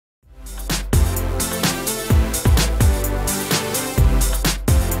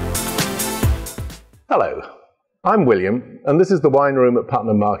Hello, I'm William, and this is the Wine Room at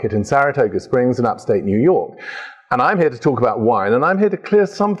Putnam Market in Saratoga Springs in upstate New York. And I'm here to talk about wine, and I'm here to clear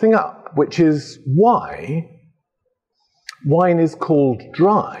something up, which is why wine is called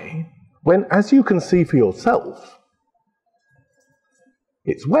dry when, as you can see for yourself,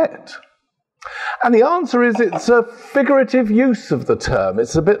 it's wet. And the answer is it's a figurative use of the term.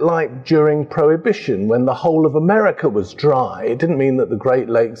 It's a bit like during Prohibition, when the whole of America was dry. It didn't mean that the Great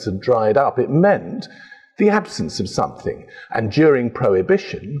Lakes had dried up. It meant the absence of something. And during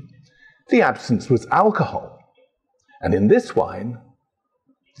Prohibition, the absence was alcohol. And in this wine,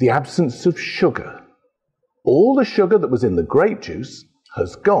 the absence of sugar. All the sugar that was in the grape juice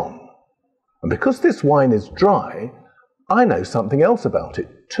has gone. And because this wine is dry, I know something else about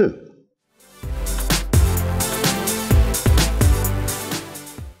it too.